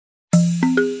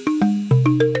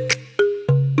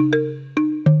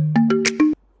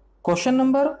Question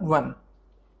number 1.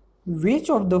 Which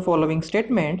of the following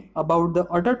statement about the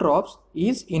autotrophs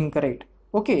is incorrect?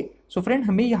 Okay so friend,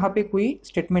 हमें यहाँ पे कोई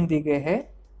statement दी गई है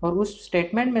और उस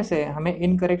स्टेटमेंट में से हमें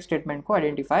इनकरेक्ट स्टेटमेंट को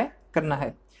आइडेंटिफाई करना है।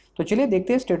 तो चलिए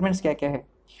देखते हैं स्टेटमेंट्स क्या क्या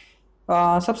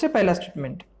है। सबसे पहला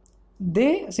statement,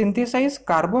 they synthesise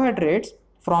carbohydrates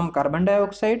from carbon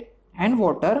dioxide and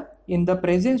water in the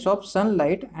presence of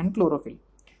sunlight and chlorophyll.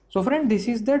 So friend, this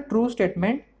is the true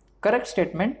statement, correct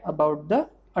statement about the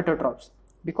autotrophs,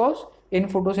 because in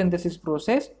photosynthesis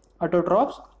process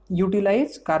autotrophs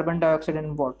utilize carbon dioxide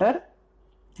and water,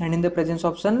 and in the presence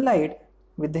of sunlight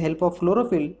with the help of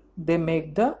chlorophyll they make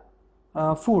the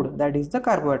food, that is the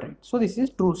carbohydrate. So this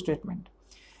is true statement.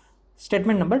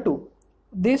 Statement number 2,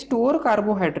 they store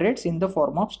carbohydrates in the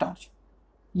form of starch.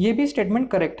 ये भी statement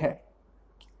correct है।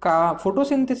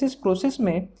 Photosynthesis process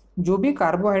में जो भी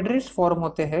carbohydrates form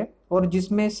होते हैं और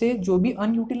जिसमें से जो भी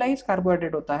अनयूटिलाइज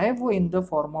कार्बोहाइड्रेट होता है वो in the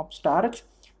form of starch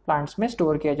plants में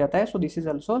स्टोर किया जाता है। So this is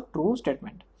also true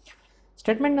statement.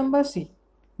 Statement number C,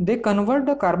 they convert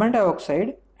the carbon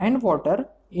dioxide and water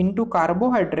into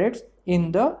carbohydrates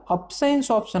in the absence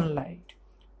of sunlight.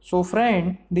 So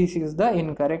friend, this is the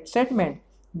incorrect statement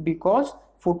because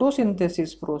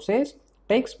photosynthesis process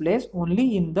takes place only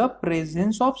in the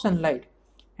presence of sunlight,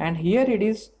 and here it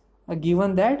is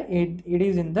given that it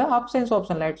is in the absence of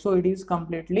sunlight, so it is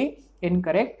completely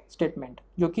incorrect statement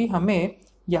जो कि हमें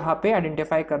यहाँ पे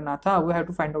identify करना था। we have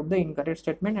to find out the incorrect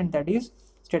statement and that is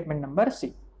statement number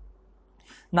C.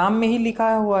 नाम में ही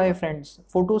लिखा हुआ है friends,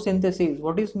 photosynthesis.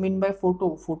 what is mean by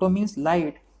photo means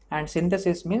light and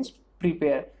synthesis means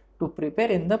prepare, to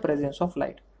prepare in the presence of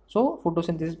light. so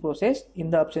photosynthesis process in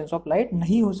the absence of light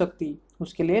नहीं हो सकती,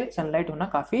 उसके लिए सनलाइट होना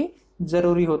काफी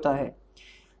जरूरी होता है।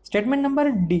 Statement number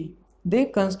D, they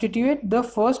constitute the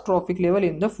first trophic level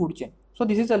in the food chain. So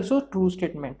this is also true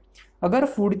statement. अगर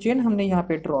food chain हमने यहाँ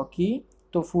पे ड्रॉ की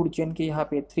तो food chain के यहाँ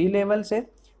पे 3 levels है।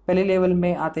 पहले लेवल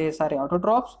में आते हैं सारे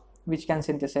autotrophs which can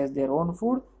synthesize their own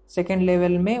food. Second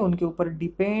level में उनके ऊपर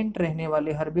डिपेंड रहने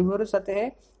वाले हर्बीवोरस आते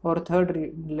हैं और थर्ड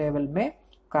लेवल में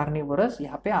कार्निवोरस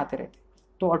यहाँ पे आते रहते हैं।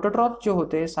 तो ऑटोट्रॉप जो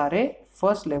होते हैं सारे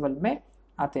फर्स्ट लेवल में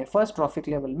आते हैं, फर्स्ट ट्रॉफिक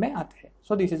लेवल में आते हैं।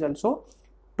 So this is also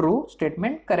true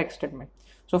statement, correct statement.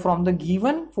 So from the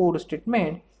given 4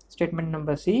 statement, statement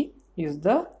number C is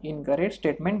the incorrect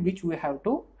statement which we have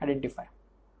to identify.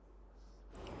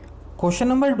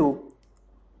 Question number 2,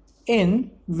 in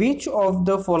which of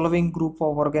the following group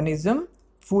of organism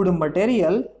food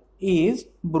material is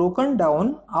broken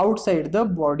down outside the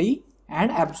body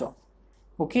and absorbed?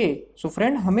 Okay, so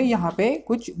friend, हमें यहाँ पे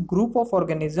कुछ group of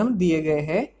organism दिए गए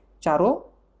हैं चारों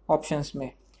options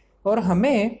में, और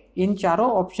हमें इन चारों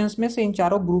ऑप्शंस में से, इन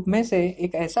चारों ग्रुप में से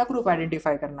एक ऐसा ग्रुप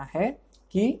आइडेंटिफाई करना है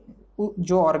कि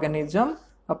जो ऑर्गेनिज्म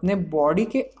अपने बॉडी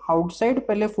के आउटसाइड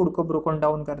पहले फूड को ब्रोकन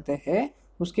डाउन करते हैं,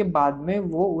 उसके बाद में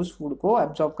वो उस फूड को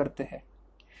एब्जॉर्ब करते हैं।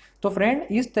 तो फ्रेंड,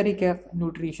 इस तरीके का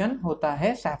न्यूट्रिशन होता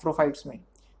है सैप्रोफाइट्स में।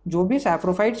 जो भी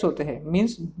सैप्रोफाइट्स होते हैं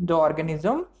means the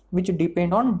organism which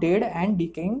depend on dead and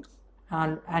decaying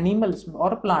animals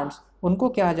और प्लांट्स, उनको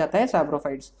कहा जाता है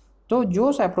सैप्रोफाइट्स। तो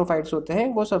जो सैप्रोफाइट्स होते हैं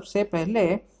वो सबसे पहले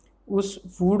उस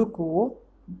फूड को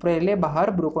पहले बाहर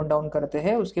ब्रोकन डाउन करते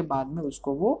हैं, उसके बाद में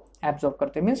उसको वो एब्जॉर्ब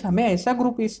करते हैं। मीन्स हमें ऐसा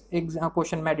ग्रुप इस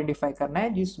क्वेश्चन में आइडेंटिफाई करना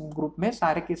है जिस ग्रुप में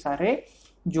सारे के सारे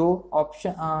जो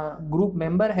ऑप्शन ग्रुप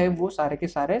मेंबर है वो सारे के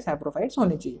सारे सैप्रोफाइट्स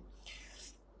होने चाहिए।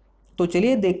 तो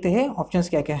चलिए देखते हैं ऑप्शंस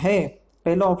क्या क्या है।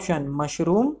 पहला option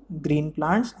mushroom, green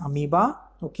plants, amoeba.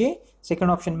 Okay, second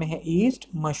option में है east,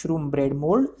 mushroom, bread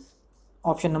mould.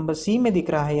 Option number C में दिख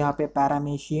रहा है यहाँ पे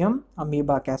paramecium,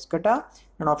 amoeba, कैस्कटा,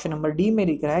 and option number D में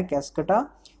दिख रहा है कैस्कटा,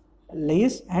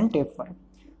 लेस एंड टेपवर्म।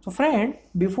 तो friend,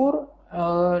 before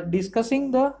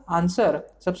discussing the answer,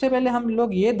 सबसे पहले हम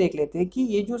लोग ये देख लेते हैं कि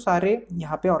ये जो सारे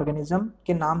यहाँ पे ऑर्गेनिज्म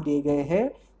के नाम दिए गए हैं,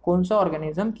 कौन सा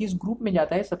ऑर्गेनिज्म किस ग्रुप में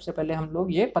जाता है, सबसे पहले हम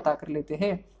लोग ये पता कर लेते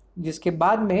हैं, जिसके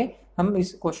बाद में हम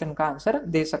इस क्वेश्चन का आंसर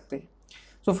दे सकते हैं।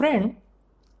 So friend,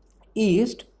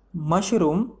 east,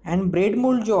 mushroom and bread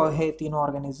mould जो है तीनों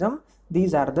organism,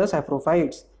 these are the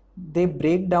saprophytes. They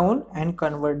break down and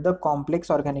convert the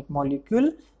complex organic molecule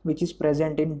which is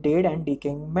present in dead and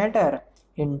decaying matter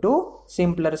into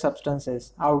simpler substances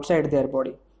outside their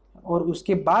body, और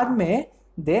उसके बाद में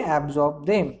they absorb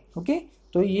them. Okay,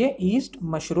 तो ये east,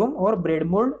 mushroom और bread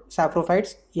mould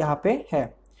saprophytes यहाँ पे है।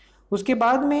 उसके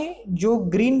बाद में जो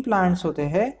ग्रीन प्लांट्स होते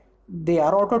हैं, they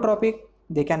are autotrophic,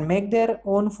 they can make their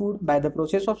own food by the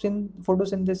process of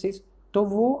photosynthesis. तो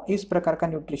वो इस प्रकार का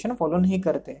न्यूट्रिशन फॉलो नहीं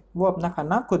करते, वो अपना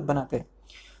खाना खुद बनाते।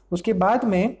 उसके बाद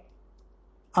में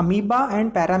अमीबा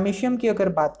एंड पैरामीशियम की अगर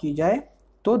बात की जाए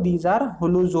तो these are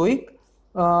holozoic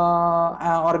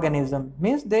organism,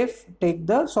 means they take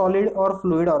the solid or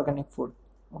fluid organic food,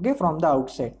 okay, from the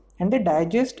outside and they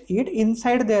digest it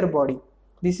inside their body.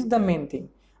 This is the main thing.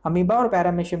 Amoeba और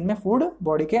paramecium में food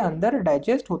body के अंदर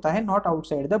digest होता है, not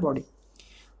outside the body.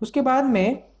 उसके बाद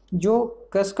में जो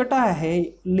कसकटा है,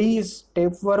 लीज,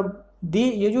 टेपवर्म, दी,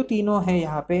 ये जो तीनों हैं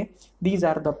यहाँ पे, these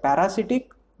are the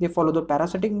parasitic, they follow the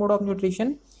parasitic mode of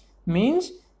nutrition,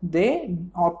 means they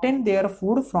obtain their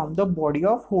food from the body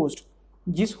of host.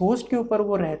 जिस होस्ट के ऊपर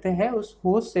वो रहते हैं उस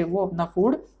होस्ट से वो अपना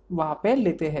फूड वहां पे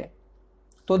लेते हैं।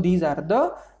 तो these are the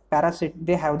Parachute,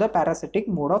 they have the parasitic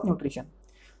mode of nutrition.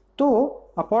 तो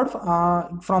apart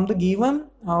from the given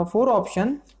 4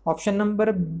 option, option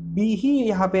number B ही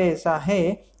यहाँ पे ऐसा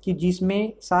है कि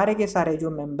जिसमें सारे के सारे जो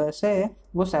मेंबर्स है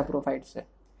वो सैप्रोफाइट्स है,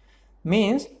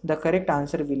 means the correct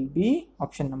answer will be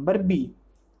option number B.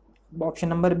 Option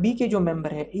number B के जो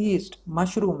मेंबर है, east,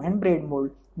 mushroom and bread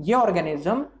mould, ये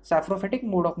organism saprophytic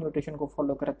mode of nutrition को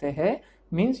फॉलो करते हैं,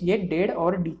 मीन्स ये डेड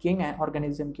और डिकेइंग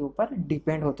ऑर्गेनिज्म के ऊपर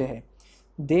डिपेंड होते हैं।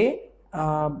 दे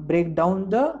break down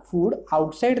the food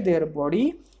outside their body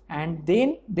and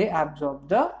then they absorb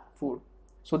the food.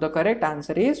 So the correct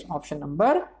answer is option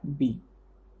number B.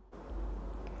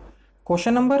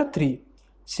 Question number 3,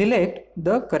 select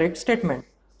the correct statement.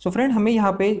 So friend, हमें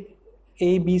यहाँ पे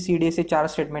A, B, C, D से 4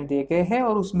 statement दिए गए हैं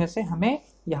और उसमें से हमें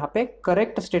यहाँ पे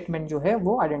करेक्ट स्टेटमेंट जो है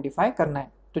वो आइडेंटिफाई करना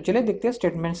है। तो चलिए देखते हैं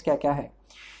स्टेटमेंट्स क्या क्या है।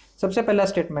 सबसे पहला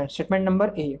statement, statement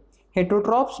number A,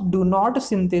 heterotrophs do not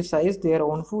synthesise their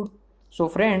own food. So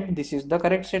friend, this is the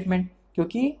correct statement,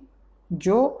 क्योंकि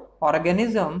जो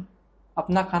ऑर्गेनिज्म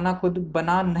अपना खाना खुद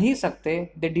बना नहीं सकते,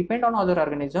 they depend on other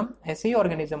organism, ऐसे ही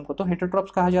ऑर्गेनिज्म को तो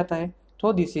हेटरोट्रॉप्स कहा जाता है।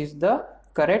 तो this is the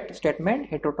correct statement,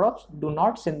 heterotrophs do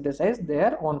not synthesise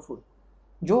their own food.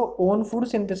 जो ओन फूड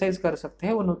सिंथेसाइज कर सकते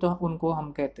हैं उनको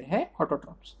हम कहते हैं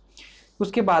ऑटोट्रॉप्स।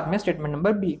 उसके बाद में statement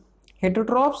number B,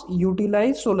 heterotrophs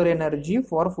utilise solar energy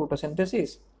for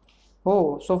photosynthesis.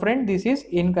 हो, so friend, this is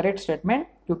incorrect statement,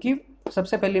 क्योंकि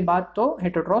सबसे पहली बात तो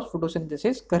हेटरोट्रॉप्स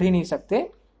फोटोसिंथेसिस कर ही नहीं सकते,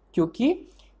 क्योंकि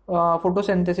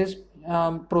फोटोसिंथेसिस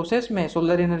प्रोसेस में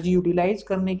सोलर एनर्जी यूटिलाइज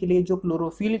करने के लिए जो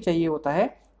क्लोरोफिल चाहिए होता है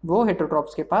वो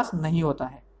हेटरोट्रॉप्स के पास नहीं होता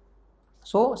है।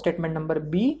 सो स्टेटमेंट नंबर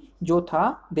बी जो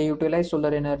था, they utilize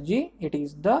solar energy, it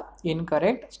is the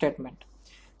incorrect statement.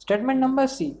 Statement number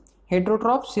C,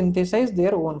 heterotrophs synthesise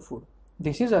their own food,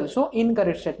 this is also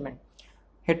incorrect statement.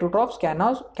 Heterotrophs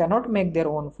cannot make their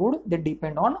own food, they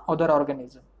depend on other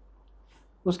organism.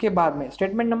 उसके बाद में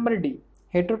statement number D,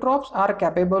 heterotrophs are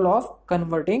capable of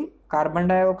converting carbon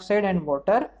dioxide and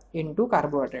water into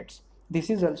carbohydrates,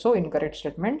 this is also incorrect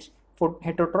statements.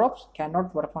 Heterotrophs cannot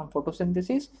perform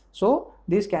photosynthesis, so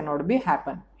this cannot be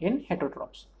happen in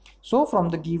heterotrophs. So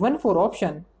from the given 4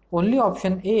 option, only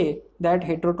option A, that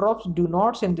heterotrophs do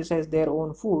not synthesize their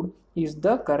own food, is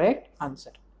the correct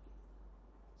answer.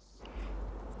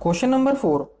 Question number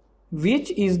 4,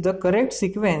 which is the correct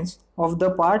sequence of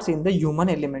the parts in the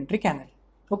human alimentary canal?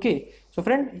 Okay, so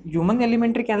friend, human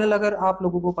alimentary canal अगर आप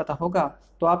लोगों को पता होगा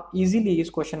तो आप easily इस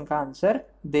question का आंसर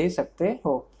दे सकते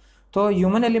हो। तो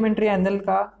ह्यूमन एलिमेंट्री कैनल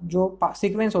का जो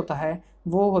सीक्वेंस होता है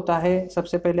वो होता है,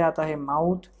 सबसे पहले आता है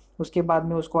माउथ, उसके बाद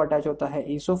में उसको अटैच होता है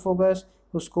ईसोफोगस,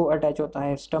 उसको अटैच होता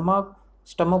है स्टमक,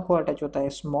 स्टमक को अटैच होता है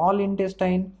स्मॉल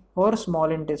इंटेस्टाइन, और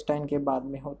स्मॉल इंटेस्टाइन के बाद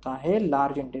में होता है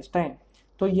लार्ज इंटेस्टाइन।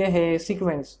 तो यह है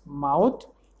सीक्वेंस, माउथ,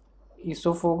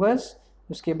 ईसोफोगस,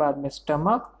 उसके बाद में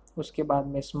स्टमक, उसके बाद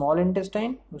में स्मॉल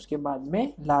इंटेस्टाइन, उसके बाद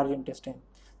में लार्ज इंटेस्टाइन।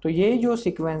 तो ये जो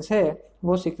सीक्वेंस है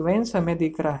वो सीक्वेंस हमें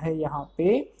दिख रहा है यहाँ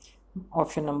पे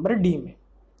ऑप्शन नंबर डी में,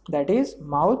 that is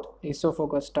mouth,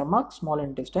 ईसोफोगस, stomach, small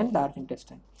intestine, large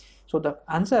intestine. So the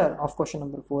answer of question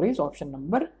number 4 is option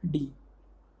number D.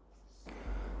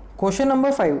 Question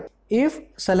number 5, if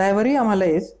salivary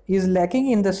amylase is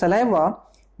lacking in the saliva,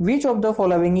 which of the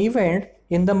following event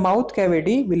in the mouth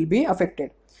cavity will be affected?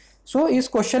 So इस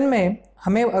question में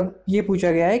हमें ये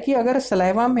पूछा गया है कि अगर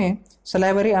saliva में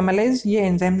सलाइवरी अमाइलेज ये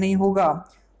एंजाइम नहीं होगा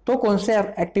तो कौन से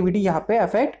एक्टिविटी यहाँ पे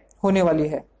अफेक्ट होने वाली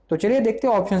है। तो चलिए देखते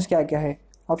हैं ऑप्शंस क्या क्या है।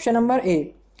 Option number A,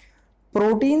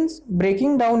 proteins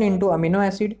breaking down into amino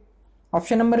acid.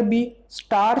 Option number B,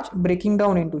 starch breaking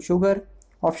down into sugar.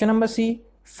 Option number C,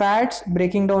 fats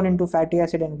breaking down into fatty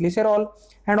acid and glycerol.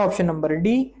 And option number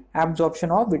D,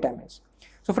 absorption of vitamin.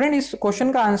 So friend, इस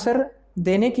question का answer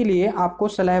देने के लिए आपको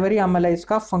salivary amylase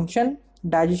का function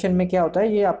digestion में क्या होता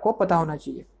है ये आपको पता होना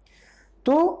चाहिए।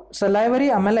 तो सलाइवरी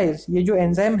अमाइलेज ये जो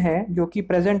एंजाइम है जो कि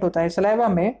प्रेजेंट होता है सलाइवा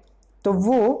में, तो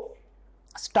वो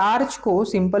स्टार्च को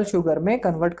सिंपल शुगर में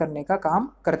कन्वर्ट करने का काम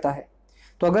करता है।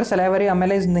 तो अगर सलाइवरी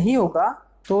अमाइलेज नहीं होगा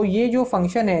तो ये जो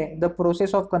फंक्शन है, the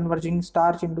process of converging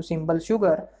starch into simple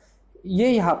sugar, ये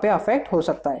यहाँ पे अफेक्ट हो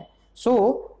सकता है।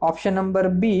 So option number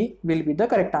B will be the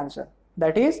correct answer.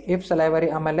 That is, if salivary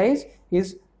amylase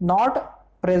is not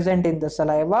present in the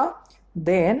saliva,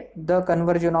 then the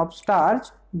conversion of starch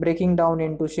breaking down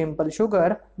into simple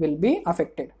sugar will be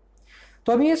affected.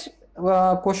 तो अभी इस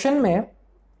question में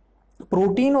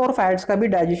protein और fats का भी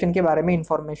digestion के बारे में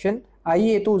इंफॉर्मेशन आई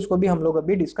है, तो उसको भी हम लोग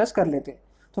अभी डिस्कस कर लेते हैं।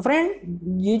 तो फ्रेंड,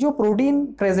 ये जो प्रोटीन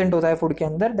प्रेजेंट होता है फूड के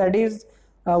अंदर, दैट इज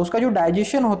उसका जो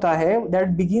डाइजेशन होता है that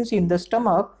begins in the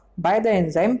stomach by the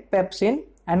enzyme pepsin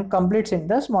and completes in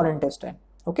the small intestine.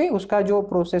 Okay, उसका जो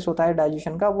प्रोसेस होता है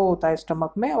डाइजेशन का वो होता है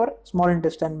स्टमक में और स्मॉल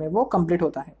इंटेस्टाइन में वो कंप्लीट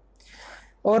होता है।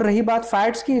 और रही बात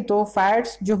फैट्स की, तो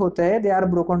फैट्स जो होते हैं they are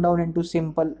broken down into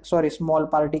small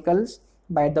particles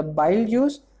by the bile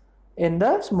juice in the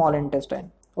small intestine,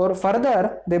 or further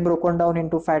they broken down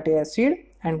into fatty acid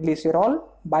and glycerol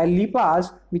by lipase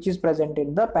which is present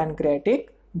in the pancreatic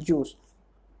juice.